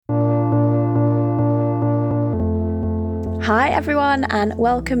Hi everyone, and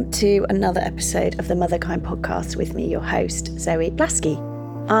welcome to another episode of the Motherkind podcast with me, your host, Zoe Blaskey.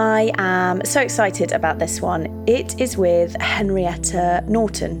 I am so excited about this one. It is with Henrietta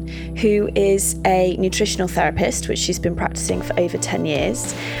Norton, who is a nutritional therapist, which she's been practicing for over 10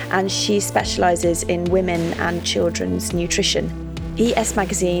 years, and she specialises in women and children's nutrition. ES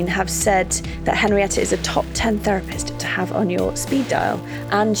Magazine have said that Henrietta is a top 10 therapist to have on your speed dial,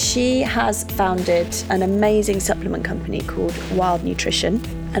 and she has founded an amazing supplement company called Wild Nutrition,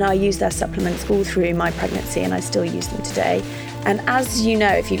 and I use their supplements all through my pregnancy and I still use them today. And as you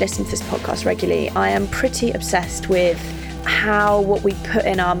know, if you listen to this podcast regularly, I am pretty obsessed with how what we put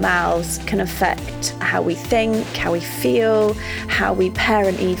in our mouths can affect how we think, how we feel, how we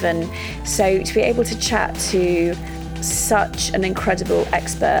parent even. So to be able to chat to such an incredible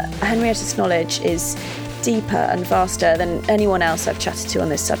expert, Henrietta's knowledge is deeper and vaster than anyone else I've chatted to on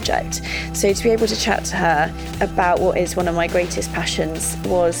this subject. So to be able to chat to her about what is one of my greatest passions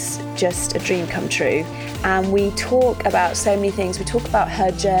was just a dream come true. And we talk about so many things. We talk about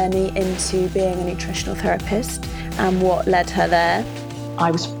her journey into being a nutritional therapist and what led her there. I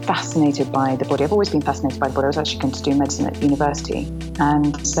was fascinated by the body. I've always been fascinated by the body. I was actually going to do medicine at university.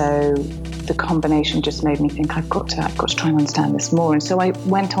 And so the combination just made me think I've got to try and understand this more. And so I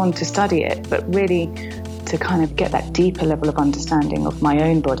went on to study it, but really to kind of get that deeper level of understanding of my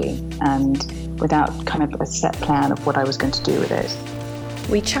own body and without kind of a set plan of what I was going to do with it.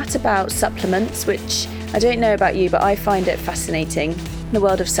 We chat about supplements, which I don't know about you, but I find it fascinating. The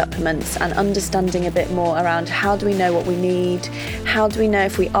world of supplements and understanding a bit more around how do we know what we need, how do we know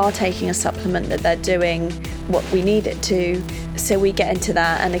if we are taking a supplement that they're doing what we need it to. So we get into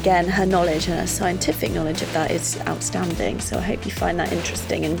that, and again, her knowledge and her scientific knowledge of that is outstanding. So I hope you find that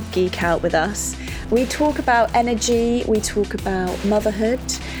interesting and geek out with us. We talk about energy, we talk about motherhood.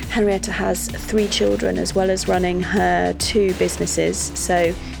 Henrietta has 3 children as well as running her 2 businesses.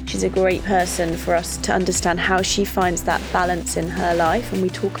 So she's a great person for us to understand how she finds that balance in her life, and we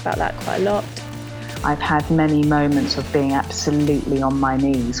talk about that quite a lot. I've had many moments of being absolutely on my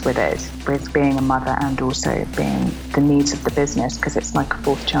knees with it, with being a mother and also being the needs of the business, because it's like a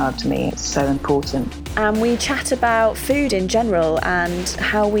 4th child to me. It's so important. And we chat about food in general and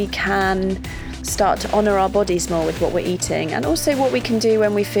how we can start to honour our bodies more with what we're eating, and also what we can do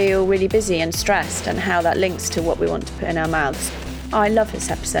when we feel really busy and stressed and how that links to what we want to put in our mouths. I love this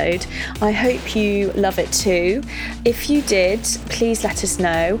episode. I hope you love it too. If you did, please let us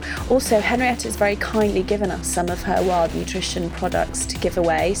know. Also, Henrietta has very kindly given us some of her Wild Nutrition products to give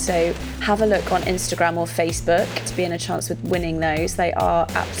away. So have a look on Instagram or Facebook to be in a chance with winning those. They are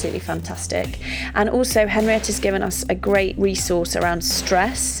absolutely fantastic. And also, Henrietta's given us a great resource around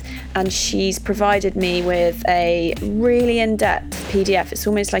stress, and she's provided me with a really in-depth PDF. It's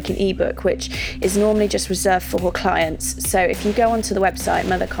almost like an ebook, which is normally just reserved for her clients. So if you go onto the website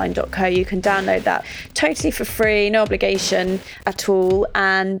motherkind.co, you can download that totally for free, no obligation at all,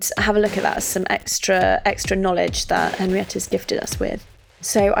 and have a look at that as some extra knowledge that Henrietta's gifted us with.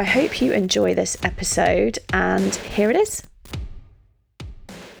 So I hope you enjoy this episode, and here it is.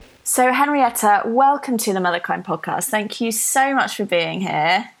 So Henrietta, welcome to the Motherkind podcast. Thank you so much for being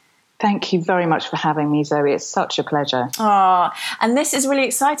here. Thank you very much for having me, Zoe. It's such a pleasure. Oh, and this is really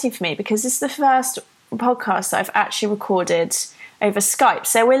exciting for me because this is the first podcast that I've actually recorded over Skype.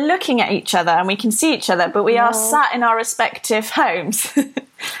 So we're looking at each other and we can see each other, but we are sat in our respective homes.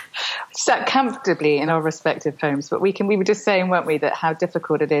 Sat comfortably in our respective homes. But we were just saying, weren't we, that how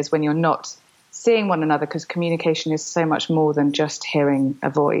difficult it is when you're not seeing one another, because communication is so much more than just hearing a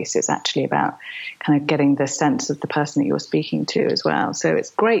voice. It's actually about kind of getting the sense of the person that you're speaking to as well. So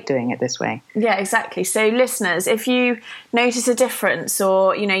it's great doing it this way. Yeah, exactly. So listeners, if you notice a difference,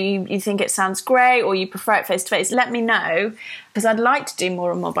 or you think it sounds great, or you prefer it face to face, let me know, because I'd like to do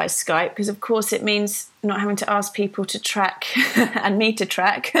more and more by Skype, because of course it means not having to ask people to track and me to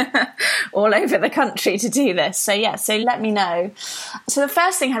track all over the country to do this. So yeah, so let me know. So the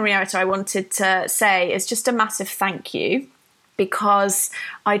first thing, Henrietta, I wanted to say is just a massive thank you, because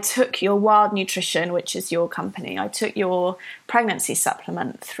I took your Wild Nutrition, which is your company, I took your pregnancy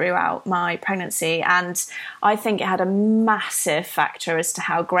supplement throughout my pregnancy, and I think it had a massive factor as to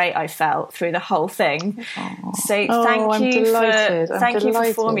how great I felt through the whole thing. So thank you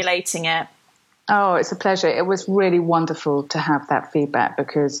for formulating it. Oh, it's a pleasure. It was really wonderful to have that feedback,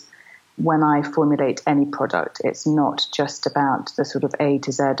 because when I formulate any product, it's not just about the sort of A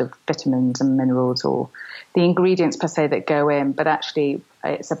to Z of vitamins and minerals or the ingredients per se that go in, but actually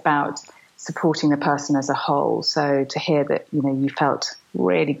it's about supporting the person as a whole. So to hear that, you felt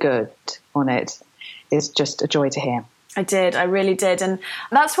really good on it is just a joy to hear. I did. I really did. And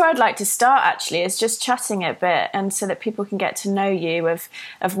that's where I'd like to start, actually, is just chatting a bit, and so that people can get to know you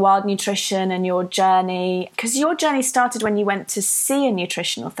of Wild Nutrition and your journey. Because your journey started when you went to see a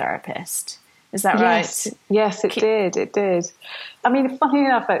nutritional therapist. Is that right? Yes, it did. It did. I mean, funny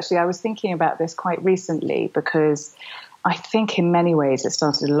enough, actually, I was thinking about this quite recently because I think in many ways it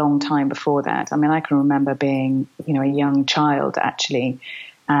started a long time before that. I mean, I can remember being, a young child, actually,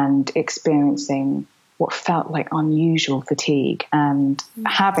 and experiencing what felt like unusual fatigue and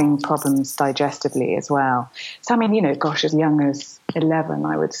having problems digestively as well. So, I mean, as young as 11,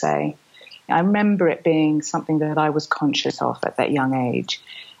 I would say. I remember it being something that I was conscious of at that young age.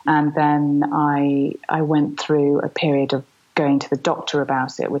 And then I went through a period of going to the doctor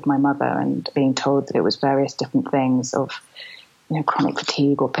about it with my mother and being told that it was various different things of, chronic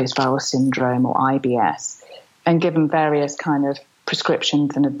fatigue or post-viral syndrome or IBS, and given various kind of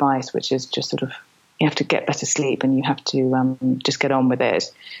prescriptions and advice, which is just sort of, you have to get better sleep and you have to just get on with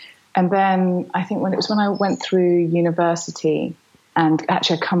it. And then I think when I went through university, and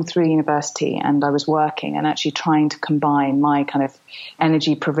actually I'd come through university and I was working, and actually trying to combine my kind of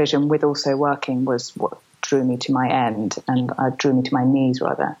energy provision with also working was what drew me to my end, and drew me to my knees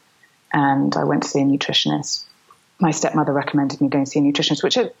rather. And I went to see a nutritionist. My stepmother recommended me going to see a nutritionist,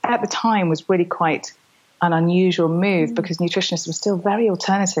 which at the time was really quite an unusual move because nutritionists were still very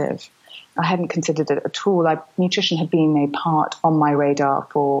alternative. I hadn't considered it at all. Nutrition had been a part on my radar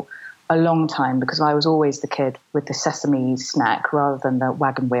for a long time because I was always the kid with the sesame snack rather than the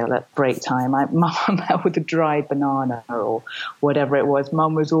wagon wheel at break time. Mum with a dried banana or whatever it was.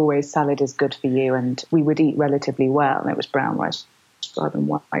 Mum was always, salad is good for you, and we would eat relatively well, and it was brown rice rather than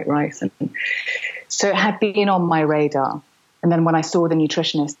white rice. And so it had been on my radar. And then when I saw the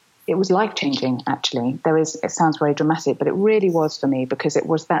nutritionist, it was life-changing, actually. It sounds very dramatic, but it really was for me because it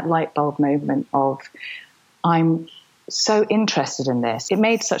was that light bulb moment of, I'm so interested in this. It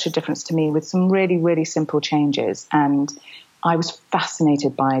made such a difference to me with some really, really simple changes. And I was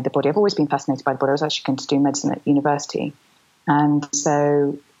fascinated by the body. I've always been fascinated by the body. I was actually going to do medicine at university. And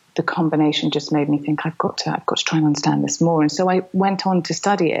so the combination just made me think I've got to try and understand this more. And so I went on to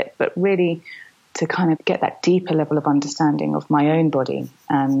study it, but really to kind of get that deeper level of understanding of my own body,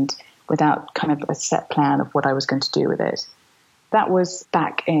 and without kind of a set plan of what I was going to do with it. That was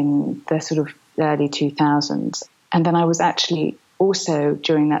back in the sort of early 2000s. And then I was actually also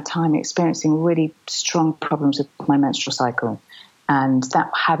during that time experiencing really strong problems with my menstrual cycle. And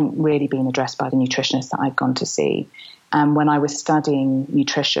that hadn't really been addressed by the nutritionist that I'd gone to see. And when I was studying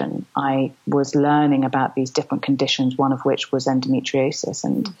nutrition, I was learning about these different conditions, one of which was endometriosis.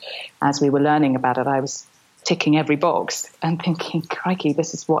 And as we were learning about it, I was ticking every box and thinking, crikey,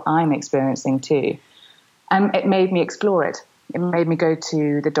 this is what I'm experiencing too. And it made me explore it. It made me go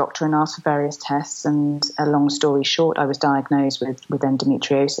to the doctor and ask for various tests. And a long story short, I was diagnosed with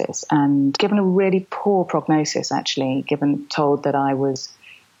endometriosis and given a really poor prognosis, actually, told that I was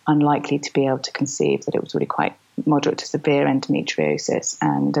unlikely to be able to conceive, that it was really quite moderate to severe endometriosis.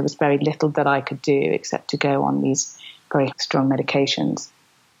 And there was very little that I could do except to go on these very strong medications.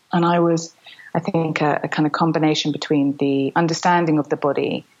 And I was, I think, a kind of combination between the understanding of the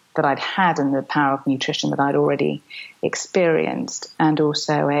body that I'd had and the power of nutrition that I'd already experienced, and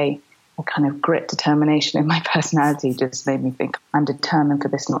also a kind of grit determination in my personality just made me think I'm determined for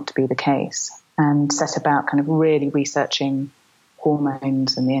this not to be the case, and set about kind of really researching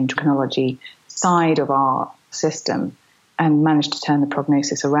hormones and the endocrinology side of our system, and managed to turn the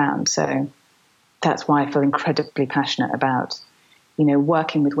prognosis around. So that's why I feel incredibly passionate about,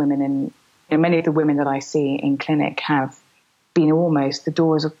 working with women. And many of the women that I see in clinic have been the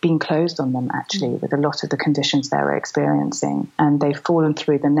doors have been closed on them, actually, with a lot of the conditions they were experiencing, and they've fallen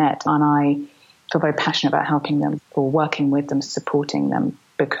through the net. And I feel very passionate about helping them or working with them, supporting them,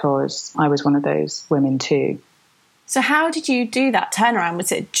 because I was one of those women too. So how did you do that turnaround?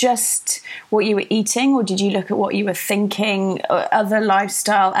 Was it just what you were eating, or did you look at what you were thinking, or other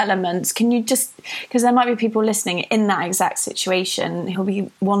lifestyle elements? Can you just, because there might be people listening in that exact situation who'll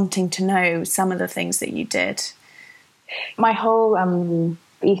be wanting to know some of the things that you did. My whole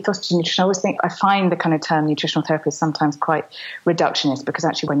ethos to nutrition, I find the kind of term nutritional therapy is sometimes quite reductionist, because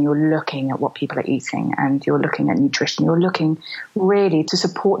actually when you're looking at what people are eating and you're looking at nutrition, you're looking really to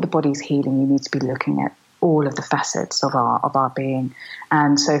support the body's healing. You need to be looking at all of the facets of our being.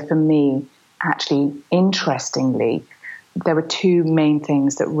 And so for me, actually, interestingly, there were two main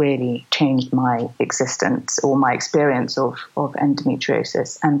things that really changed my existence or my experience of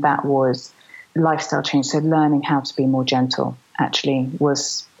endometriosis, and that was lifestyle change. So learning how to be more gentle actually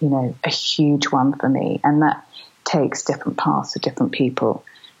was, a huge one for me. And that takes different paths for different people.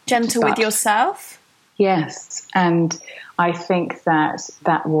 Gentle with yourself? Yes, and I think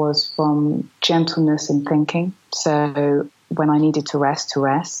that was from gentleness in thinking. So when I needed to rest.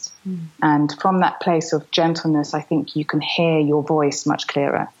 And from that place of gentleness, I think you can hear your voice much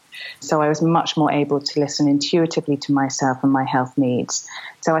clearer. So I was much more able to listen intuitively to myself and my health needs.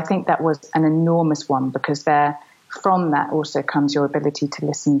 So I think that was an enormous one, because from that also comes your ability to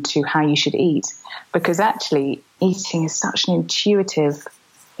listen to how you should eat, because actually eating is such an intuitive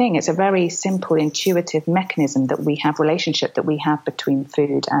thing. It's a very simple, intuitive mechanism that we have between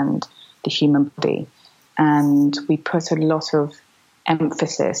food and the human body. And we put a lot of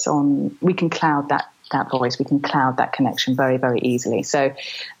emphasis on, we can cloud that voice, we can cloud that connection very, very easily. So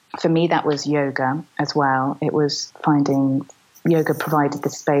for me, that was yoga as well. It was finding yoga provided the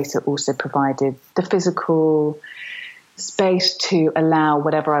space. It also provided the physical space to allow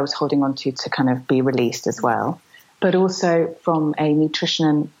whatever I was holding on to kind of be released as well. But also from a nutrition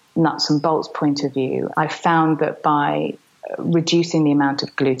and nuts and bolts point of view, I found that by reducing the amount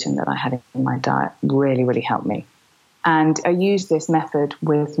of gluten that I had in my diet really, really helped me. And I use this method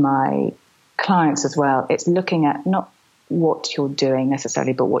with my clients as well. It's looking at not what you're doing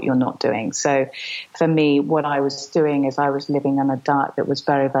necessarily, but what you're not doing. So for me, what I was doing is I was living on a diet that was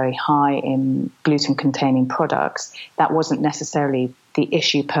very, very high in gluten-containing products. That wasn't necessarily the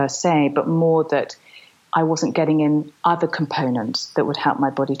issue per se, but more that I wasn't getting in other components that would help my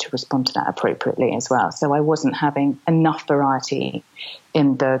body to respond to that appropriately as well. So I wasn't having enough variety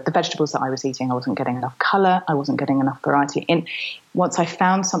in the vegetables that I was eating. I wasn't getting enough color. I wasn't getting enough variety. And once I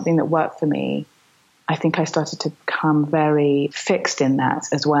found something that worked for me, I think I started to become very fixed in that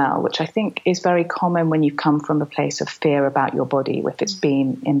as well, which I think is very common when you come from a place of fear about your body, if it's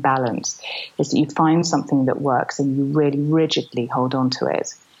been imbalanced, is that you find something that works and you really rigidly hold on to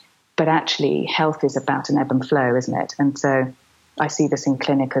it. But actually, health is about an ebb and flow, isn't it? And so I see this in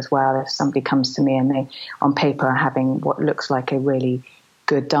clinic as well. If somebody comes to me and they, on paper, are having what looks like a really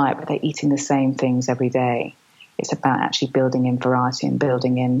good diet, but they're eating the same things every day, it's about actually building in variety and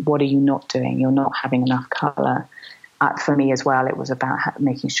building in what are you not doing? You're not having enough colour. For me as well, it was about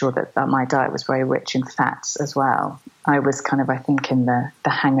making sure that my diet was very rich in fats as well. I was kind of, I think, in the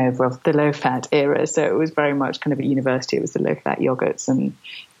hangover of the low-fat era. So it was very much kind of at university, it was the low-fat yogurts and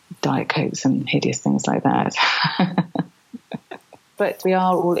Diet Cokes and hideous things like that. But we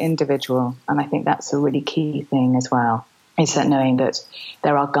are all individual, and I think that's a really key thing as well, is that knowing that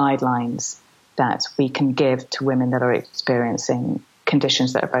there are guidelines that we can give to women that are experiencing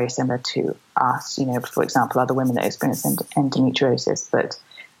conditions that are very similar to us. You know, for example, other women that experience endometriosis, but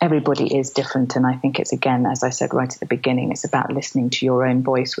everybody is different. And I think it's, again, as I said right at the beginning, it's about listening to your own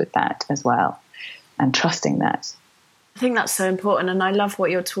voice with that as well and trusting that. I think that's so important, and I love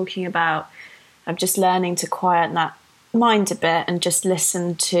what you're talking about of just learning to quiet that mind a bit and just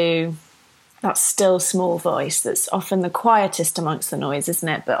listen to that still small voice that's often the quietest amongst the noise, isn't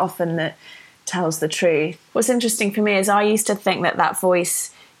it? But often that tells the truth. What's interesting for me is I used to think that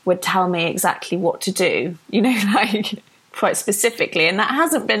voice would tell me exactly what to do, you know, like quite specifically, and that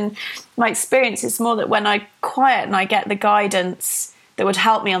hasn't been my experience. It's more that when I quiet and I get the guidance that would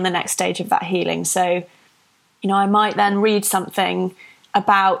help me on the next stage of that healing. So, you know, I might then read something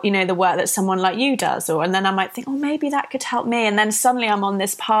about, you know, the work that someone like you does, and then I might think, oh, maybe that could help me. And then suddenly I'm on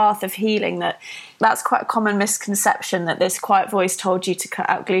this path of healing. That's quite a common misconception, that this quiet voice told you to cut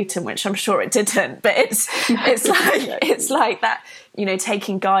out gluten, which I'm sure it didn't. But it's like that, you know,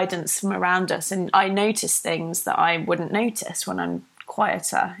 taking guidance from around us. And I notice things that I wouldn't notice when I'm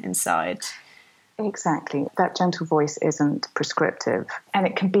quieter inside. Exactly. That gentle voice isn't prescriptive, and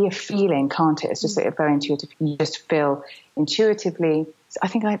it can be a feeling, can't it? It's just very intuitive. You just feel intuitively, I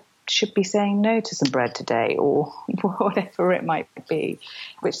think I should be saying no to some bread today, or whatever it might be,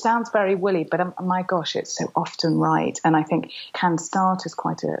 which sounds very woolly, but my gosh, it's so often right. And I think it can start as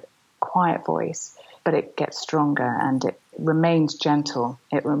quite a quiet voice, but it gets stronger and it remains gentle,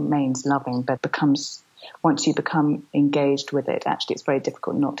 it remains loving, but once you become engaged with it, actually it's very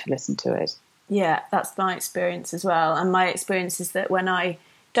difficult not to listen to it. Yeah, that's my experience as well. And my experience is that when I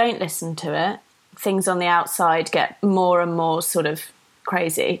don't listen to it, things on the outside get more and more sort of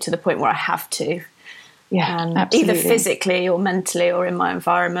crazy, to the point where I have to. Yeah, absolutely. Either physically or mentally or in my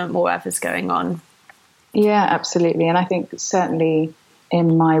environment, whatever's going on. Yeah, absolutely. And I think certainly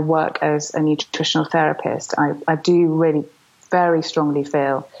in my work as a nutritional therapist, I do really very strongly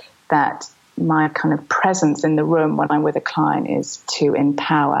feel that my kind of presence in the room when I'm with a client is to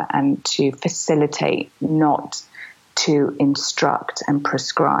empower and to facilitate, not to instruct and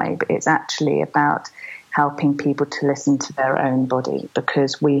prescribe. It's actually about helping people to listen to their own body,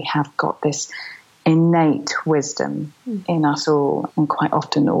 because we have got this innate wisdom in us all, and quite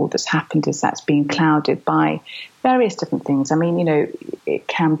often all that's happened is that's been clouded by various different things. I mean, it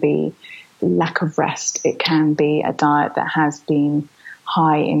can be lack of rest, it can be a diet that has been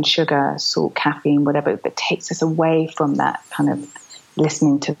high in sugar, salt, caffeine, whatever, that takes us away from that kind of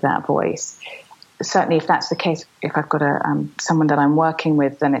listening to that voice. Certainly, if that's the case, if I've got someone that I'm working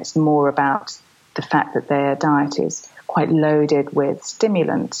with, then it's more about the fact that their diet is quite loaded with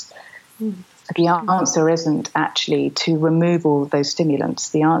stimulants. The answer isn't actually to remove all of those stimulants.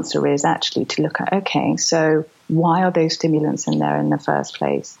 The answer is actually to look at, okay, so why are those stimulants in there in the first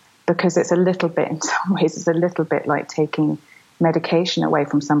place? Because it's a little bit, in some ways, it's a little bit like taking medication away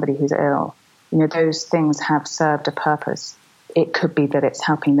from somebody who's ill. Those things have served a purpose. It could be that it's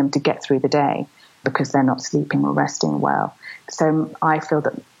helping them to get through the day because they're not sleeping or resting well. So I feel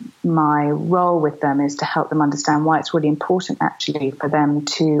that my role with them is to help them understand why it's really important actually for them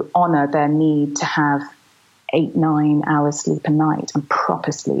to honour their need to have 8-9 hours sleep a night and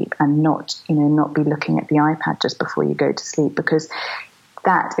proper sleep, and not be looking at the iPad just before you go to sleep, because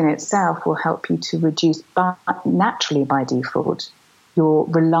that in itself will help you to reduce naturally by default your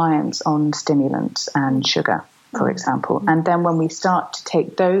reliance on stimulants and sugar, for example. And then when we start to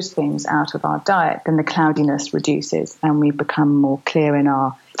take those things out of our diet, then the cloudiness reduces and we become more clear in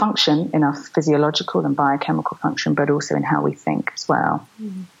our function, in our physiological and biochemical function, but also in how we think as well.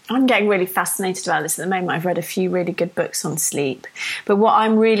 I'm getting really fascinated about this at the moment. I've read a few really good books on sleep. But what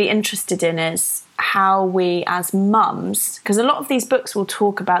I'm really interested in is how we as mums, because a lot of these books will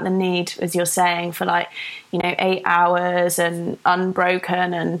talk about the need, as you're saying, for 8 hours and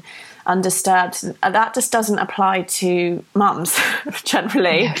unbroken and undisturbed. That just doesn't apply to mums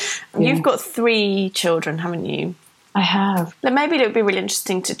generally. Yes. You've got 3 children, haven't you? I have. But maybe it would be really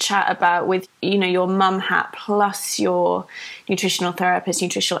interesting to chat about with, your mum hat plus your nutritional therapist,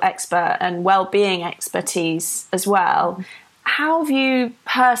 nutritional expert and well-being expertise as well. How have you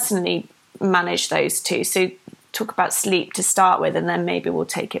personally managed those two? So talk about sleep to start with, and then maybe we'll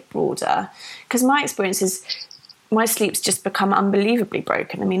take it broader. Because my experience is my sleep's just become unbelievably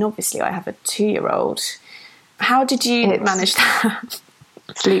broken. I mean, obviously I have a 2-year-old. How did you manage that?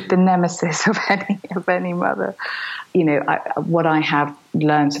 Sleep, the nemesis of any mother. What I have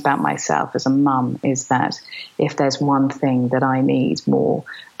learned about myself as a mum is that if there's one thing that I need more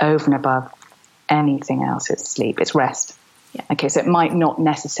over and above anything else, it's sleep. It's rest. Yeah. Okay, so it might not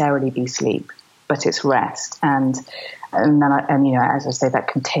necessarily be sleep, but it's rest. And then as I say, that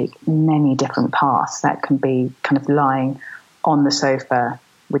can take many different paths. That can be kind of lying on the sofa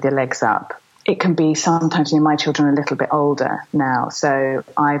with your legs up. It can be sometimes, my children are a little bit older now, so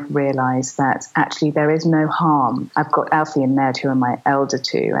I've realised that actually there is no harm. I've got Alfie and Ned, who are my elder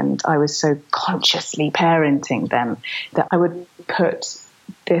 2, and I was so consciously parenting them that I would put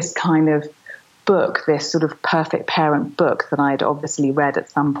this kind of book, this sort of perfect parent book that I'd obviously read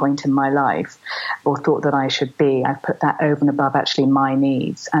at some point in my life or thought that I should be. I put that over and above actually my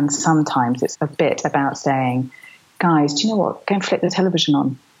needs. And sometimes it's a bit about saying, guys, do you know what? Go and flick the television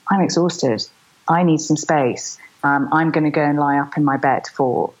on. I'm exhausted. I need some space. I'm going to go and lie up in my bed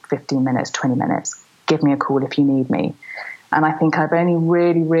for 15 minutes, 20 minutes. Give me a call if you need me. And I think I've only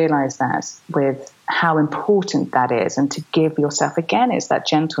really realised that with how important that is, and to give yourself, again, it's that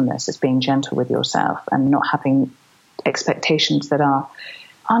gentleness, it's being gentle with yourself and not having expectations that are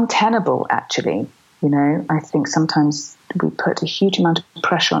untenable, actually. I think sometimes we put a huge amount of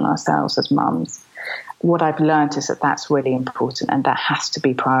pressure on ourselves as mums. What I've learned is that that's really important, and that has to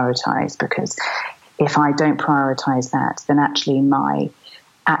be prioritised, because if I don't prioritise that, then actually my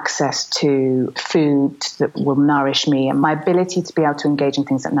access to food that will nourish me and my ability to be able to engage in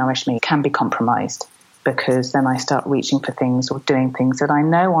things that nourish me can be compromised, because then I start reaching for things or doing things that I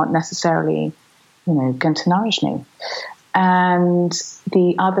know aren't necessarily, going to nourish me. And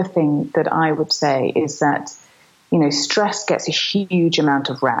the other thing that I would say is that stress gets a huge amount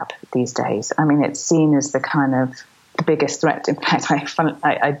of rap these days. I mean, it's seen as the kind of the biggest threat. In fact,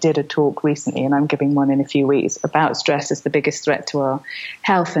 I did a talk recently, and I'm giving one in a few weeks, about stress as the biggest threat to our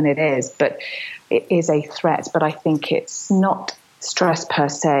health, and it is. But it is a threat. But I think it's not stress per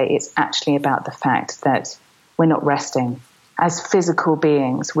se. It's actually about the fact that we're not resting. As physical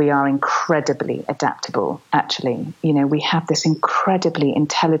beings, we are incredibly adaptable, actually. We have this incredibly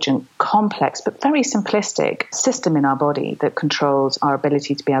intelligent, complex, but very simplistic system in our body that controls our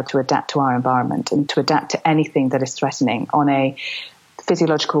ability to be able to adapt to our environment and to adapt to anything that is threatening on a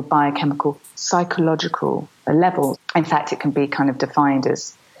physiological, biochemical, psychological level. In fact, it can be kind of defined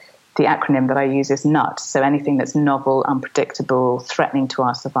as, the acronym that I use is NUT. So anything that's novel, unpredictable, threatening to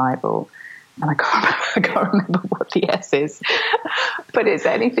our survival, and I can't remember what the S is, but it's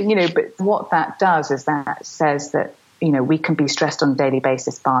anything, but what that does is that says that, we can be stressed on a daily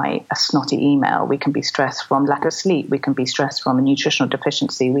basis by a snotty email. We can be stressed from lack of sleep. We can be stressed from a nutritional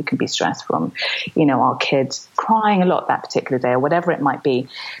deficiency. We can be stressed from, our kids crying a lot that particular day or whatever it might be.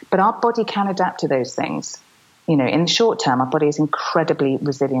 But our body can adapt to those things. In the short term, our body is incredibly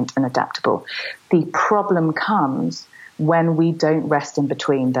resilient and adaptable. The problem comes when we don't rest in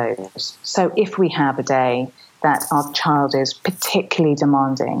between those. So if we have a day that our child is particularly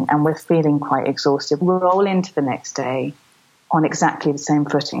demanding and we're feeling quite exhausted, we'll roll into the next day on exactly the same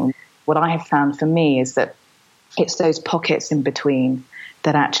footing. What I have found for me is that it's those pockets in between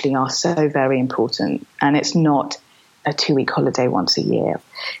that actually are so very important. And it's not a 2-week holiday once a year.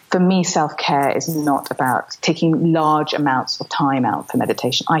 For me, self-care is not about taking large amounts of time out for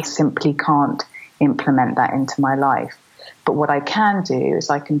meditation. I simply can't implement that into my life. But what I can do is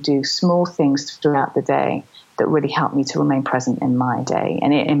I can do small things throughout the day that really help me to remain present in my day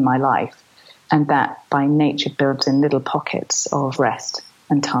and in my life. And that by nature builds in little pockets of rest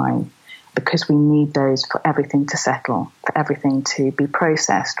and time, because we need those for everything to settle, for everything to be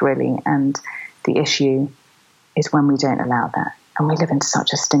processed, really. And the issue is when we don't allow that. And we live in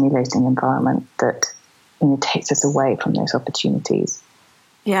such a stimulating environment that takes us away from those opportunities.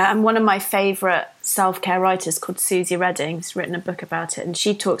 Yeah, and one of my favourite self-care writers called Susie Redding has written a book about it, and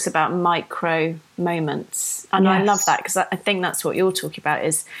she talks about micro moments. And yes. I love that, because I think that's what you're talking about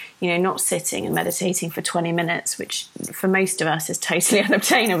is, not sitting and meditating for 20 minutes, which for most of us is totally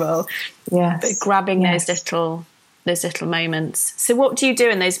unobtainable. Yes. But grabbing those little moments. So what do you do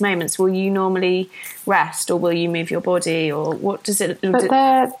in those moments? Will you normally rest, or will you move your body, or what does it...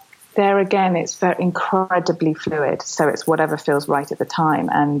 But there again, it's very incredibly fluid. So it's whatever feels right at the time.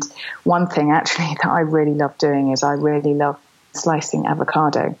 And one thing actually that I really love doing is I really love slicing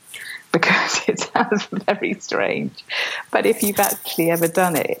avocado, because it sounds very strange. But if you've actually ever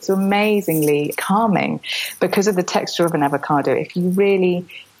done it, it's amazingly calming because of the texture of an avocado. If you really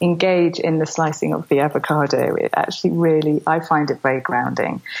engage in the slicing of the avocado, it actually really, I find it very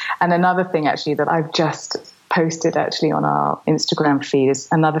grounding. And another thing actually that I've just posted actually on our Instagram feed is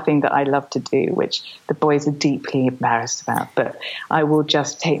another thing that I love to do, which the boys are deeply embarrassed about, but I will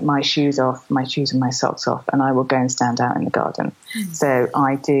just take my shoes and my socks off, and I will go and stand out in the garden. So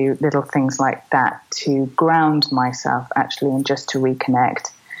I do little things like that to ground myself actually, and just to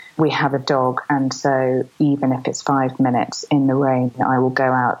reconnect. We have a dog, and so even if it's 5 minutes in the rain, I will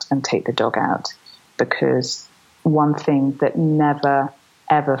go out and take the dog out, because one thing that never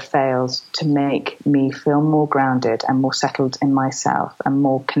ever fails to make me feel more grounded and more settled in myself and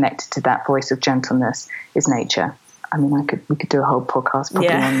more connected to that voice of gentleness is nature. I mean, we could do a whole podcast probably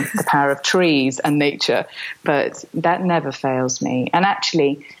on the power of trees and nature, but that never fails me. And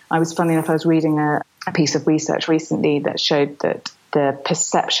actually, I was reading a piece of research recently that showed that the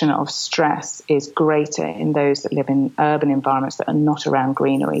perception of stress is greater in those that live in urban environments that are not around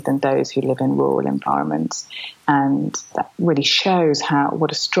greenery than those who live in rural environments. And that really shows what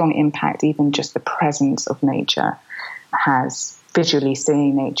a strong impact even just the presence of nature has, visually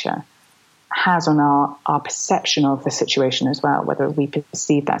seeing nature, has on our perception of the situation as well, whether we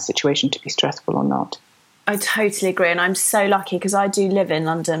perceive that situation to be stressful or not. I totally agree. And I'm so lucky because I do live in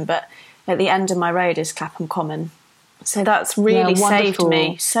London, but at the end of my road is Clapham Common. So that's really saved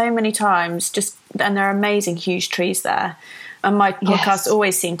me so many times. And there are amazing, huge trees there. And my podcasts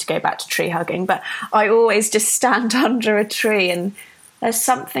always seem to go back to tree hugging, but I always just stand under a tree, and there's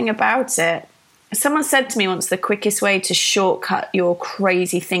something about it. Someone said to me once, the quickest way to shortcut your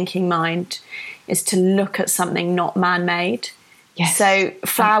crazy thinking mind is to look at something not man-made. Yes. So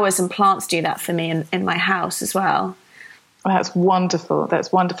flowers and plants do that for me in my house as well. That's wonderful.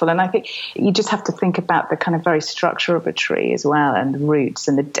 That's wonderful. And I think you just have to think about the kind of very structure of a tree as well, and the roots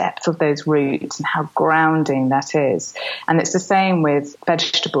and the depth of those roots and how grounding that is. And it's the same with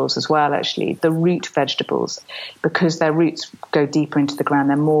vegetables as well, actually. The root vegetables, because their roots go deeper into the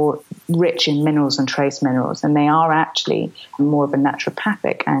ground, they're more rich in minerals and trace minerals. And they are actually more of a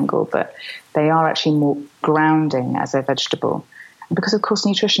naturopathic angle, but they are actually more grounding as a vegetable. Because, of course,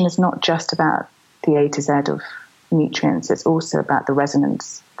 nutrition is not just about the A to Z of nutrients, it's also about the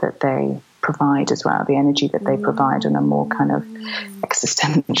resonance that they provide as well, the energy that they provide in a more kind of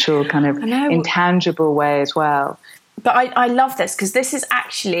existential, kind of intangible way as well. But I love this, because this is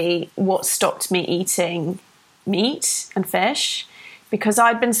actually what stopped me eating meat and fish, because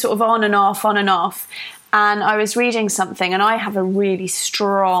I'd been sort of on and off, and I was reading something, and I have a really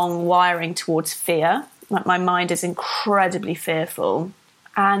strong wiring towards fear. Like, my mind is incredibly fearful.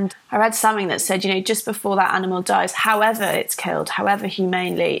 And I read something that said, just before that animal dies, however it's killed, however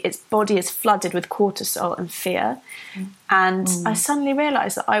humanely, its body is flooded with cortisol and fear. And I suddenly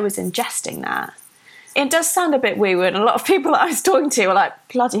realised that I was ingesting that. It does sound a bit woo-woo, and a lot of people that I was talking to were like,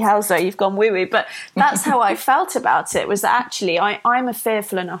 bloody hell, Zoe, you've gone woo-woo. But that's how I felt about it, was that actually I'm a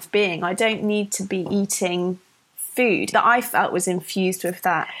fearful enough being. I don't need to be eating food that I felt was infused with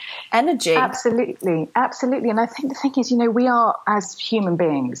that energy. Absolutely. And I think the thing is, we are, as human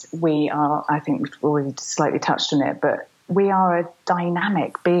beings, I think we've already slightly touched on it, but we are a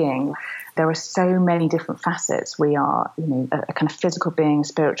dynamic being. There are so many different facets. We are, a kind of physical being, a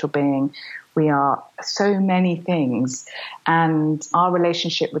spiritual being. We are so many things, and our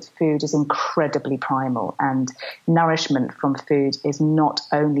relationship with food is incredibly primal, and nourishment from food is not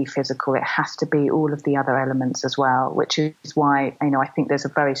only physical, it has to be all of the other elements as well, which is why, I think there's a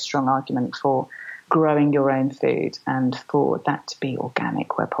very strong argument for growing your own food and for that to be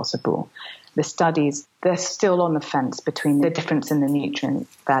organic where possible. The studies, they're still on the fence between the difference in the nutrient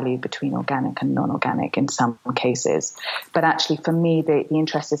value between organic and non-organic in some cases. But actually, for me, the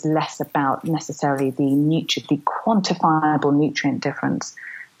interest is less about necessarily the quantifiable nutrient difference,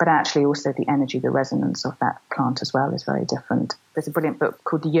 but actually also the energy, the resonance of that plant as well is very different. There's a brilliant book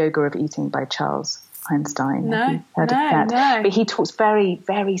called The Yoga of Eating by Charles Einstein. Have you heard of that? No. But he talks very,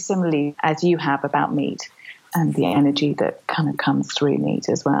 very similarly as you have about meat and the energy that kind of comes through meat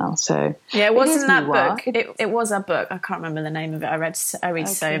as well. So yeah, it wasn't that book. It was a book. I can't remember the name of it. I read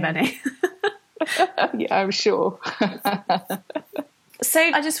so many. Yeah, I'm sure. So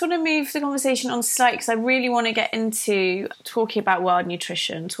I just want to move the conversation on slightly, because I really want to get into talking about wild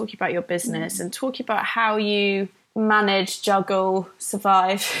nutrition, talking about your business, and talking about how you manage, juggle,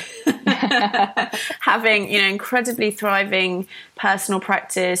 survive, having, incredibly thriving personal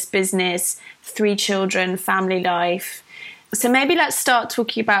practice, business, 3 children, family life. So maybe let's start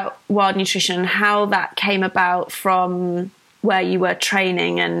talking about wild nutrition and how that came about from where you were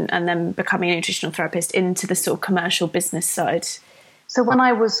training and then becoming a nutritional therapist into the sort of commercial business side. So when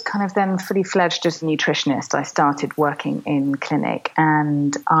I was kind of then fully fledged as a nutritionist, I started working in clinic,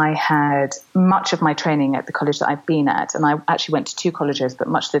 and I had much of my training at the college that I'd been at. And I actually went to 2 colleges, but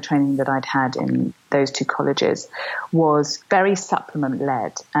much of the training that I'd had in those 2 colleges was very supplement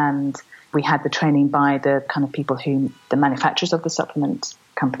led. And we had the training by the kind of people the manufacturers of the supplement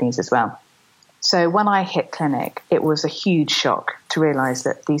companies as well. So when I hit clinic, it was a huge shock to realize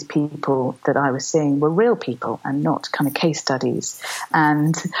that these people that I was seeing were real people and not kind of case studies.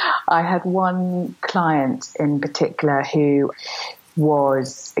 And I had one client in particular who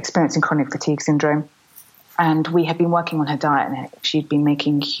was experiencing chronic fatigue syndrome. And we had been working on her diet, and she'd been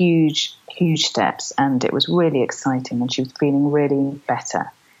making huge steps, and it was really exciting, and she was feeling really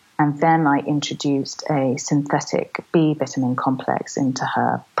better. And then I introduced a synthetic B vitamin complex into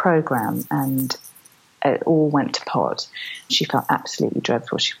her program, and it all went to pot. She felt absolutely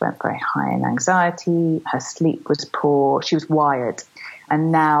dreadful. She went very high in anxiety. Her sleep was poor. She was wired. And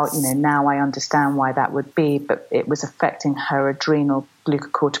now I understand why that would be, but it was affecting her adrenal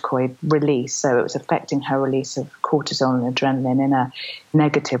glucocorticoid release. So it was affecting her release of cortisol and adrenaline in a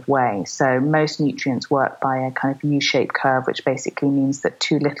negative way. So most nutrients work by a kind of U-shaped curve, which basically means that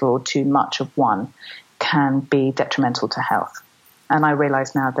too little or too much of one can be detrimental to health. And I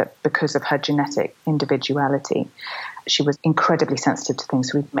realize now that because of her genetic individuality, she was incredibly sensitive to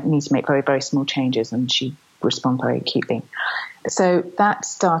things. So we need to make very, very small changes, and she respond very acutely. So that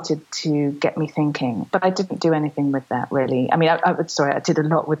started to get me thinking, but I didn't do anything with that really. I mean, I did a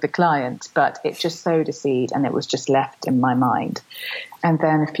lot with the client, but it just sowed a seed and it was just left in my mind. And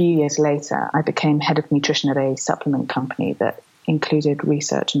then a few years later, I became head of nutrition at a supplement company that included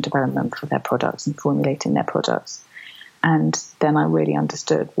research and development for their products and formulating their products. And then I really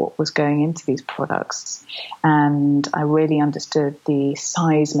understood what was going into these products. And I really understood the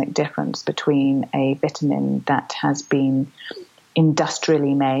seismic difference between a vitamin that has been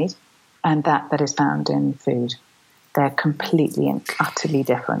industrially made and that is found in food. They're completely and utterly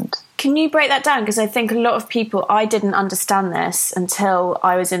different. Can you break that down? Because I think a lot of people, I didn't understand this until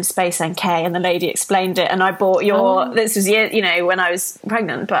I was in Space NK and the lady explained it, and I bought this was when I was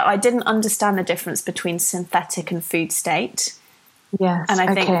pregnant, but I didn't understand the difference between synthetic and food state. Yes. And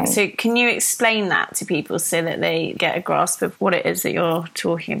I think, so can you explain that to people so that they get a grasp of what it is that you're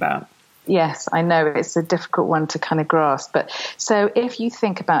talking about? Yes, I know it's a difficult one to kind of grasp. But so if you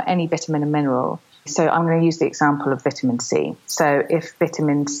think about any vitamin and mineral, So I'm going to use the example of vitamin C. So if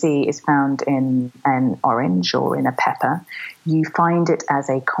vitamin C is found in an orange or in a pepper, you find it as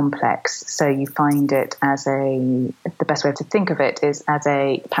a complex. So you find it as the best way to think of it is as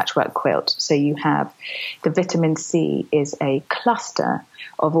a patchwork quilt. So you have the vitamin C is a cluster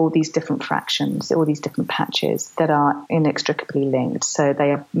of all these different fractions, all these different patches that are inextricably linked. So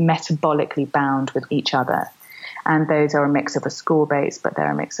they are metabolically bound with each other. And those are a mix of ascorbates, but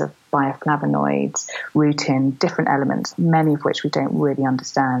they're a mix of bioflavonoids, rutin, different elements, many of which we don't really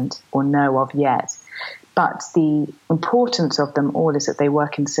understand or know of yet. But the importance of them all is that they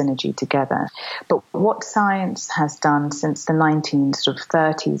work in synergy together. But what science has done since the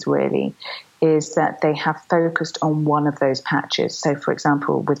 1930s really is that they have focused on one of those patches. So, for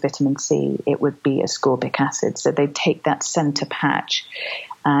example, with vitamin C, it would be ascorbic acid. So they take that center patch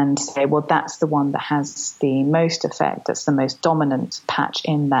and say, well, that's the one that has the most effect, that's the most dominant patch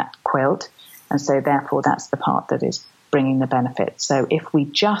in that quilt. And so therefore that's the part that is bringing the benefit. So if we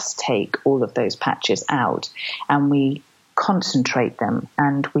just take all of those patches out and we concentrate them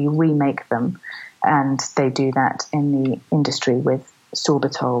and we remake them, and they do that in the industry with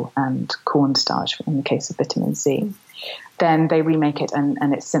sorbitol and cornstarch in the case of vitamin C, then they remake it and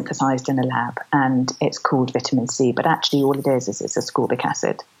it's synthesized in a lab and it's called vitamin C. But actually all it is it's ascorbic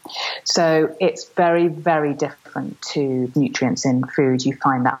acid. So it's very, very different to nutrients in food. You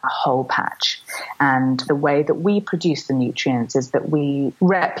find that whole patch. And the way that we produce the nutrients is that we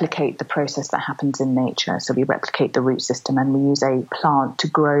replicate the process that happens in nature. So we replicate the root system and we use a plant to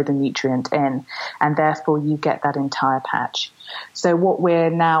grow the nutrient in. And therefore you get that entire patch. So what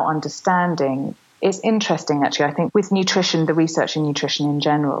we're now understanding is interesting, actually. I think with nutrition, the research in nutrition in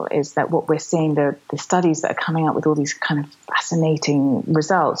general is that what we're seeing, the studies that are coming out with all these kind of fascinating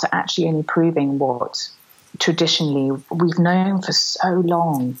results are actually only proving what traditionally we've known for so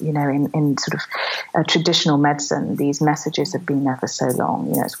long, in sort of traditional medicine. These messages have been there for so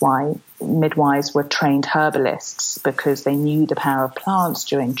long. It's why midwives were trained herbalists, because they knew the power of plants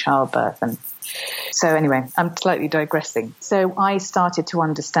during childbirth. And so anyway, I'm slightly digressing. So I started to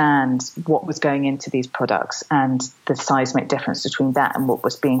understand what was going into these products and the seismic difference between that and what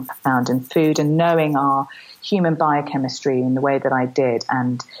was being found in food, and knowing our human biochemistry in the way that I did,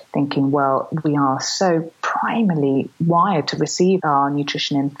 and thinking, well, we are so primarily wired to receive our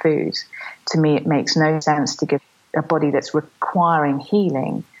nutrition in food. To me, it makes no sense to give a body that's requiring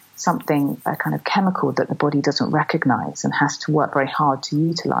healing something, a kind of chemical that the body doesn't recognize and has to work very hard to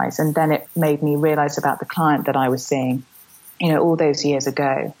utilize. And then it made me realize about the client that I was seeing, all those years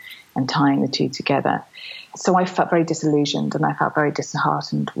ago, and tying the two together. So I felt very disillusioned and I felt very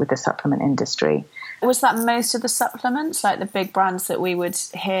disheartened with the supplement industry. Was that most of the supplements, like the big brands that we would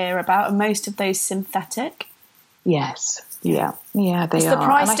hear about, are most of those synthetic? Yes. Yeah, they are. It's the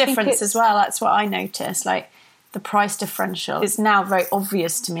price difference as well. That's what I noticed. Like, the price differential is now very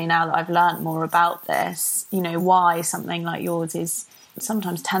obvious to me now that I've learned more about this, why something like yours is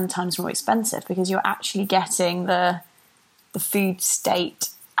sometimes 10 times more expensive, because you're actually getting the food state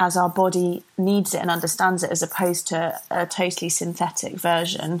as our body needs it and understands it, as opposed to a totally synthetic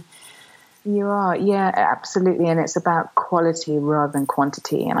version. You are, yeah, absolutely. And it's about quality rather than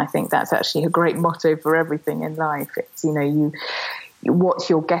quantity. And I think that's actually a great motto for everything in life. It's, what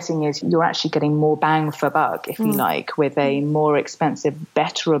you're getting is you're actually getting more bang for buck, if you like, with a more expensive,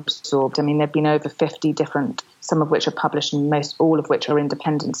 better absorbed. I mean, there have been over 50 different, some of which are published and all of which are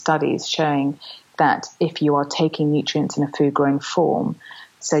independent studies showing that if you are taking nutrients in a food-growing form,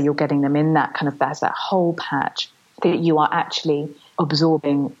 so you're getting them in that kind of, that's that whole patch, that you are actually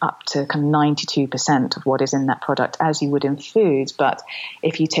absorbing up to kind of 92% of what is in that product, as you would in foods. But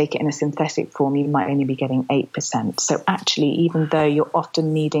if you take it in a synthetic form, you might only be getting 8%. So actually, even though you're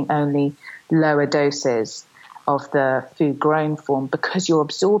often needing only lower doses of the food grown form, because you're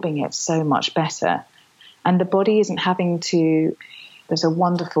absorbing it so much better, and the body isn't having to. There's a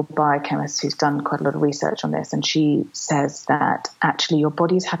wonderful biochemist who's done quite a lot of research on this, and she says that actually your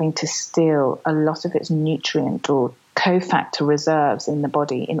body's having to steal a lot of its nutrient or cofactor reserves in the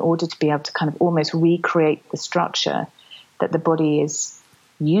body in order to be able to kind of almost recreate the structure that the body is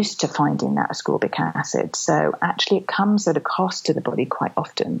used to finding that ascorbic acid. So actually it comes at a cost to the body quite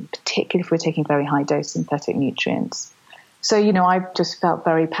often, particularly if we're taking very high dose synthetic nutrients. So, I just felt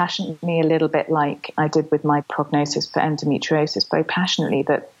very passionately, a little bit like I did with my prognosis for endometriosis, very passionately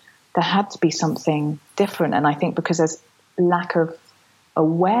that there had to be something different. And I think because there's lack of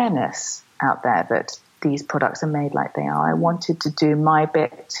awareness out there that these products are made like they are, I wanted to do my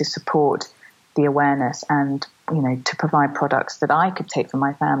bit to support the awareness and, to provide products that I could take for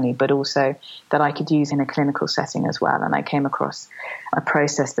my family, but also that I could use in a clinical setting as well. And I came across a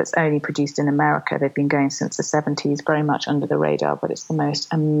process that's only produced in America. They've been going since the 70s, very much under the radar, but it's the most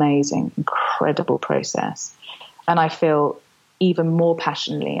amazing, incredible process. And I feel even more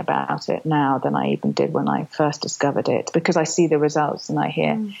passionately about it now than I even did when I first discovered it, because I see the results and I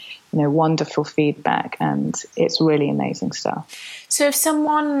hear, wonderful feedback, and it's really amazing stuff. So if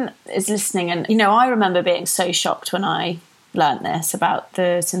someone is listening, and, I remember being so shocked when I learnt this about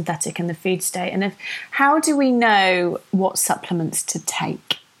the synthetic and the food state, and how do we know what supplements to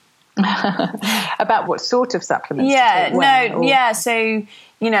take? About what sort of supplements? So, I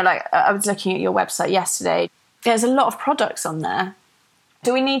was looking at your website yesterday. There's a lot of products on there.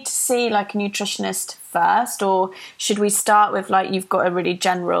 Do we need to see like a nutritionist first, or should we start with you've got a really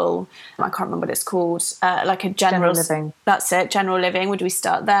general, I can't remember what it's called, like a general living. That's it, general living. Would we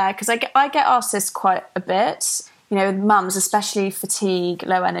start there? Because I get asked this quite a bit, with mums, especially fatigue,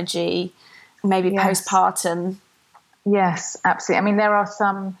 low energy, maybe postpartum. Yes, absolutely. I mean, there are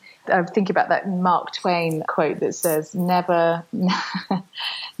some, I think about that Mark Twain quote that says, never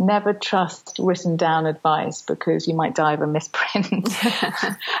trust written down advice because you might die of a misprint.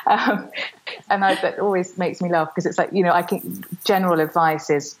 And that always makes me laugh, because it's like, I think general advice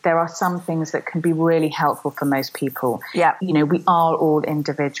is there are some things that can be really helpful for most people. Yeah. We are all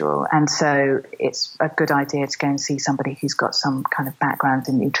individual. And so it's a good idea to go and see somebody who's got some kind of background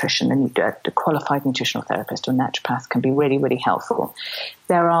in nutrition, and a qualified nutritional therapist or naturopath can be really, really helpful.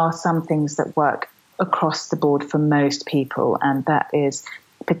 There are some things that work across the board for most people, and that is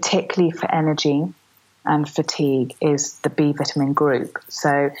particularly for energy and fatigue is the B vitamin group.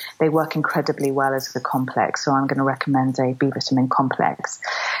 So they work incredibly well as a complex. So I'm going to recommend a B vitamin complex.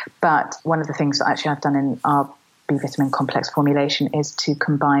 But one of the things that actually I've done in our B vitamin complex formulation is to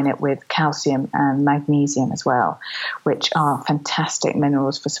combine it with calcium and magnesium as well, which are fantastic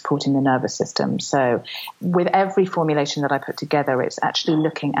minerals for supporting the nervous system. So with every formulation that I put together, it's actually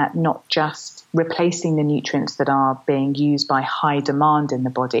looking at not just replacing the nutrients that are being used by high demand in the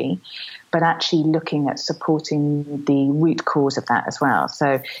body, but actually looking at supporting the root cause of that as well.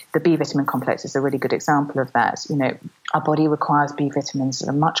 So the B vitamin complex is a really good example of that. Our body requires B vitamins at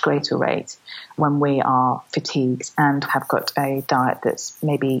a much greater rate when we are fatigued and have got a diet that's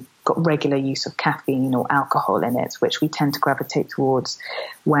maybe got regular use of caffeine or alcohol in it, which we tend to gravitate towards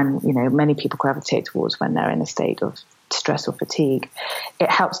when, many people gravitate towards when they're in a state of stress or fatigue.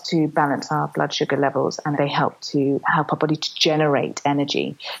 It helps to balance our blood sugar levels, and they help our body to generate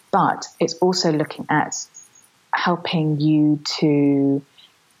energy. But it's also looking at helping you to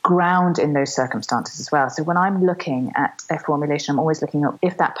ground in those circumstances as well. So when I'm looking at a formulation, I'm always looking at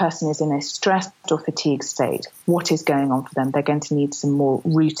if that person is in a stressed or fatigued state, what is going on for them? They're going to need some more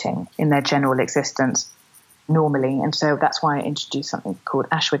rooting in their general existence normally. And so that's why I introduced something called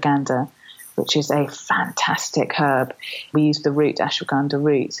ashwagandha, which is a fantastic herb. We use the root, ashwagandha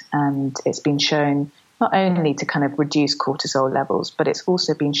root, and it's been shown not only to kind of reduce cortisol levels, but it's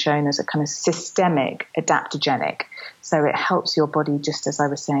also been shown as a kind of systemic adaptogenic. So it helps your body, just as I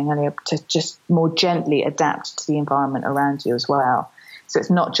was saying earlier, to just more gently adapt to the environment around you as well. So it's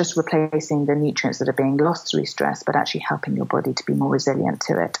not just replacing the nutrients that are being lost through stress, but actually helping your body to be more resilient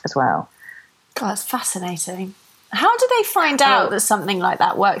to it as well. God, that's fascinating. How do they find out that something like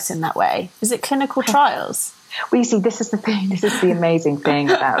that works in that way? Is it clinical trials? Well, you see, this is the thing. This is the amazing thing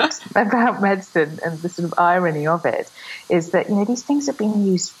about medicine, and the sort of irony of it is that, these things have been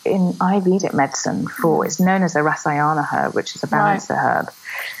used in Ayurvedic medicine for, it's known as a rasayana herb, which is a balancer herb,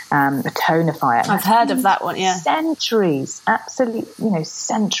 a tonifier. I've heard of that one, yeah. Centuries, absolutely,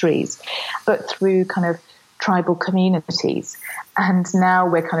 centuries, but through kind of tribal communities. And now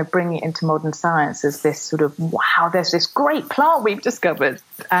we're kind of bringing it into modern science as this sort of, wow, there's this great plant we've discovered.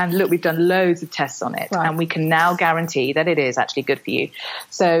 And look, we've done loads of tests on it. Right. And we can now guarantee that it is actually good for you.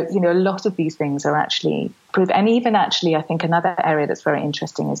 So, a lot of these things are actually proved. And even actually, I think another area that's very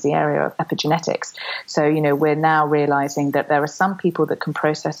interesting is the area of epigenetics. So, we're now realizing that there are some people that can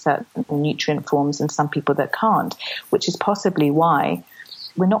process certain nutrient forms and some people that can't, which is possibly why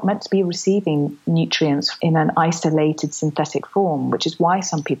we're not meant to be receiving nutrients in an isolated synthetic form, which is why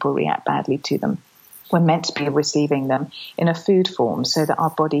some people react badly to them. We're meant to be receiving them in a food form so that our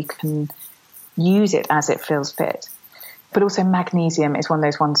body can use it as it feels fit. But also magnesium is one of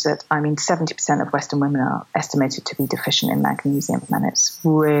those ones that, 70% of Western women are estimated to be deficient in magnesium, and it's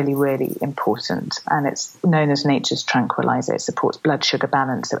really, really important. And it's known as nature's tranquilizer. It supports blood sugar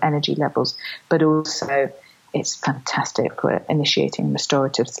balance, so energy levels, but also it's fantastic for initiating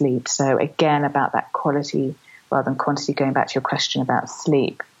restorative sleep. So again, about that quality rather than quantity, going back to your question about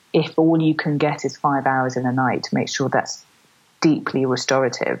sleep, if all you can get is 5 hours in a night, to make sure that's deeply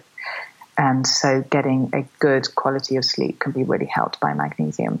restorative. And so getting a good quality of sleep can be really helped by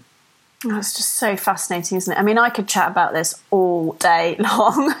magnesium. Oh, it's just so fascinating, isn't it? I mean, I could chat about this all day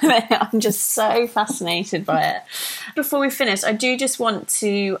long. I'm just so fascinated by it. Before we finish, I do just want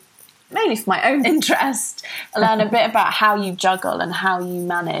to, mainly for my own interest, learn a bit about how you juggle and how you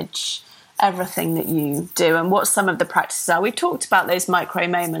manage everything that you do and what some of the practices are. We've talked about those micro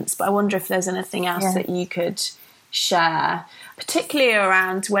moments, but I wonder if there's anything else that you could share, particularly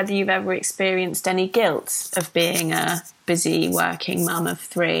around whether you've ever experienced any guilt of being a busy working mum of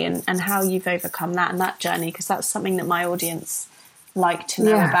 3 and how you've overcome that and that journey, because that's something that my audience like to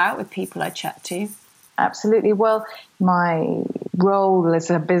know about with people I chat to. Absolutely. Well, my role as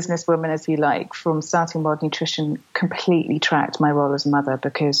a businesswoman, as you like, from starting World Nutrition completely tracked my role as a mother,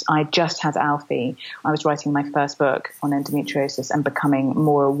 because I just had Alfie. I was writing my first book on endometriosis and becoming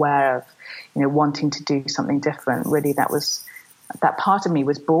more aware of, wanting to do something different. Really, that part of me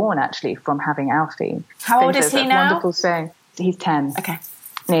was born actually from having Alfie. How old is he now? Wonderful saying. He's 10. Okay.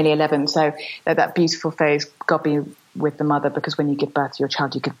 Nearly 11. So that beautiful phase, God be with the mother, because when you give birth to your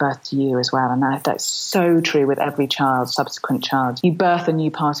child, you give birth to you as well. And that's so true with every child, subsequent child. You birth a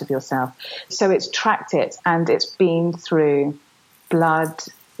new part of yourself. So it's tracked it, and it's been through blood,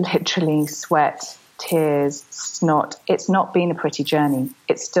 literally sweat, tears, snot. It's not been a pretty journey.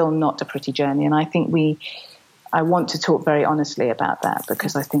 It's still not a pretty journey. And I think I want to talk very honestly about that,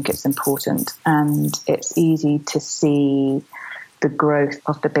 because I think it's important, and it's easy to see the growth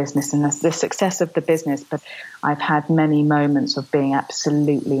of the business and the success of the business. But I've had many moments of being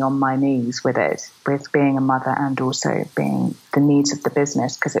absolutely on my knees with it, with being a mother and also being the needs of the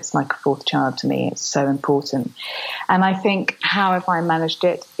business, because it's like a fourth child to me. It's so important. And I think how have I managed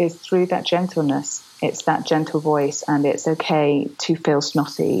it is through that gentleness. It's that gentle voice, and it's okay to feel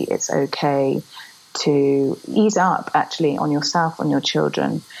snotty. It's okay to ease up actually on yourself, on your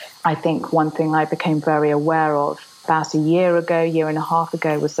children. I think one thing I became very aware of about a year and a half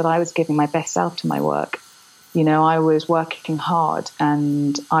ago was that I was giving my best self to my work. I was working hard,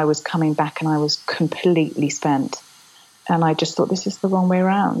 and I was coming back and I was completely spent. And I just thought, this is the wrong way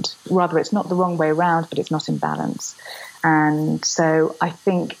around. Rather, it's not the wrong way around, but it's not in balance. And so I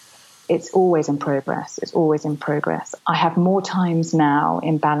think it's always in progress. It's always in progress. I have more times now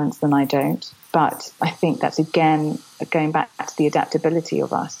in balance than I don't. But I think that's, again, going back to the adaptability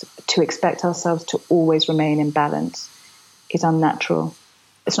of us. To expect ourselves to always remain in balance is unnatural.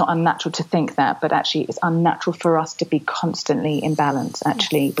 It's not unnatural to think that, but actually it's unnatural for us to be constantly in balance,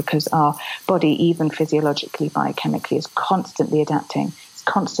 actually, because our body, even physiologically, biochemically, is constantly adapting. It's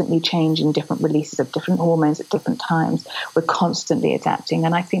constantly changing different releases of different hormones at different times. We're constantly adapting.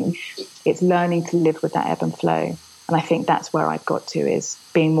 And I think it's learning to live with that ebb and flow. And I think that's where I've got to, is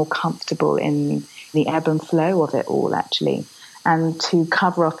being more comfortable in the ebb and flow of it all, actually. And to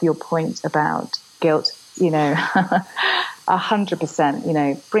cover off your point about guilt,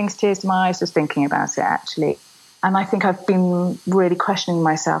 100%, brings tears to my eyes just thinking about it, actually. And I think I've been really questioning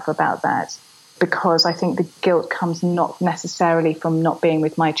myself about that, because I think the guilt comes not necessarily from not being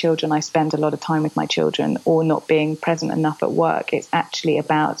with my children. I spend a lot of time with my children, or not being present enough at work. It's actually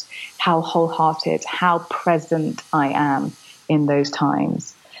about how wholehearted, how present I am in those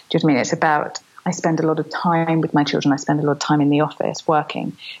times. Do you know what I mean? It's about, I spend a lot of time with my children. I spend a lot of time in the office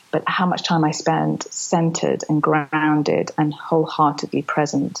working, but how much time I spend centered and grounded and wholeheartedly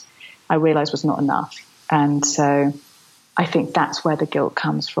present, I realized was not enough. And so I think that's where the guilt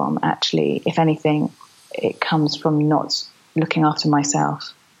comes from, actually. If anything, it comes from not looking after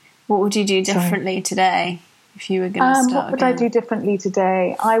myself. What would you do differently today if you were going to start What would I do differently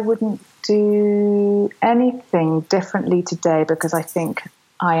today? I wouldn't do anything differently today, because I think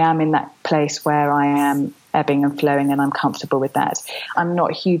I am in that place where I am ebbing and flowing, and I'm comfortable with that. I'm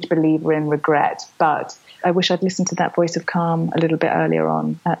not a huge believer in regret, but I wish I'd listened to that voice of calm a little bit earlier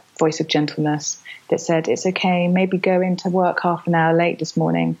on, that voice of gentleness that said, it's okay, maybe go into work half an hour late this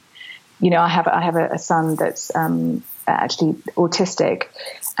morning. I have a son that's actually autistic,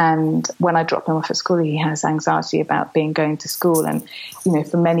 and when I drop him off at school, he has anxiety about going to school. And,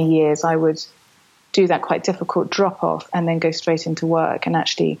 for many years I would do that quite difficult drop off and then go straight into work. And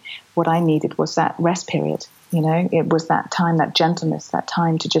actually what I needed was that rest period. It was that time, that gentleness, that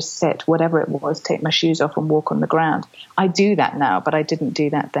time to just sit, whatever it was, take my shoes off and walk on the ground. I do that now, but I didn't do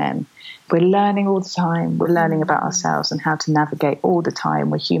that then. We're learning all the time. We're learning about ourselves and how to navigate all the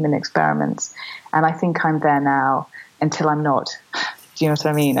time. We're human experiments. And I think I'm there now until I'm not. Do you know what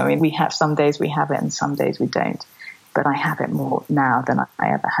I mean? We have some days we have it and some days we don't. But I have it more now than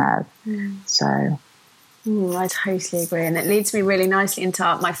I ever have. So I totally agree. And it leads me really nicely into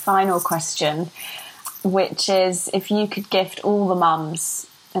my final question, which is, if you could gift all the mums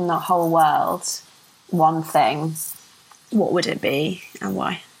in the whole world one thing, what would it be and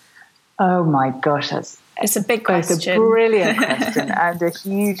why? Oh my gosh, it's a big question. It's a brilliant question and a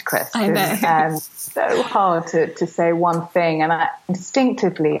huge question. I know. And so hard to say one thing. And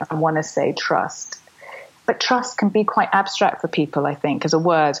instinctively, I want to say trust. But trust can be quite abstract for people, I think, as a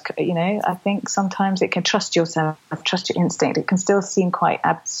word. I think sometimes it can trust yourself, trust your instinct. It can still seem quite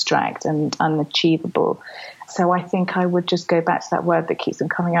abstract and unachievable. So I think I would just go back to that word that keeps on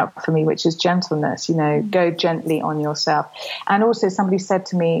coming up for me, which is gentleness. Go gently on yourself. And also somebody said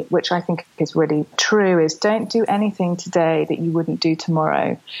to me, which I think is really true, is don't do anything today that you wouldn't do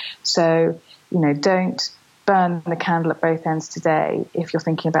tomorrow. So, don't burn the candle at both ends today if you're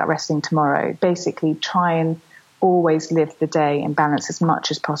thinking about resting tomorrow. Basically, try and always live the day in balance as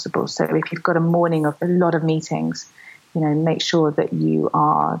much as possible. So if you've got a morning of a lot of meetings, make sure that you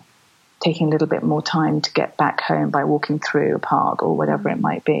are taking a little bit more time to get back home by walking through a park or whatever it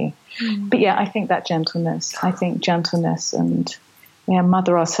might be. But yeah, I think that gentleness and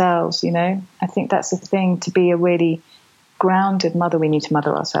mother ourselves, I think that's the thing. To be a really grounded mother, we need to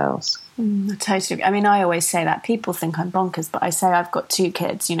mother ourselves. Totally. I mean, I always say that. People think I'm bonkers, but I say I've got 2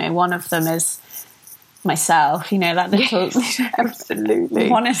 kids. One of them is myself, that little... Yes, absolutely.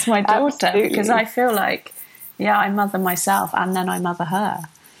 One is my daughter, absolutely. Because I feel like, I mother myself and then I mother her.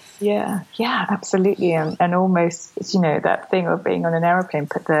 Yeah, absolutely. And almost, that thing of being on an aeroplane,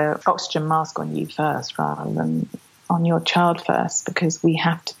 put the oxygen mask on you first rather than on your child first, because we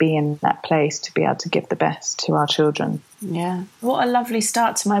have to be in that place to be able to give the best to our children. Yeah. What a lovely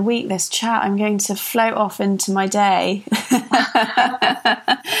start to my week, this chat. I'm going to float off into my day.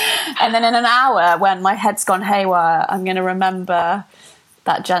 And then in an hour, when my head's gone haywire, I'm going to remember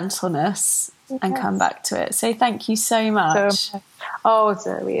that gentleness and come back to it. So thank you so much.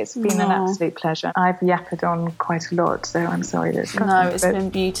 Zoe, it's been an absolute pleasure. I've yappered on quite a lot, so I'm sorry that it's been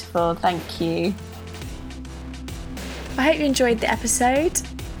beautiful. Thank you. I hope you enjoyed the episode.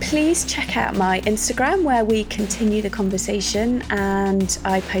 Please check out my Instagram, where we continue the conversation, and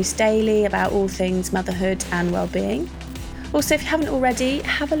I post daily about all things motherhood and well-being. Also, if you haven't already,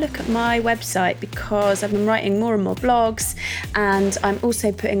 have a look at my website, because I've been writing more and more blogs, and I'm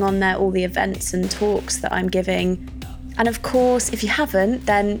also putting on there all the events and talks that I'm giving. And of course, if you haven't,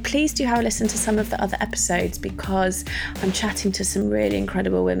 then please do have a listen to some of the other episodes, because I'm chatting to some really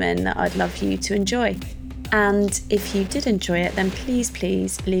incredible women that I'd love you to enjoy. And if you did enjoy it, then please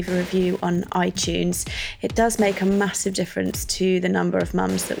leave a review on iTunes. It does make a massive difference to the number of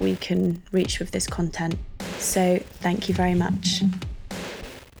mums that we can reach with this content. So thank you very much.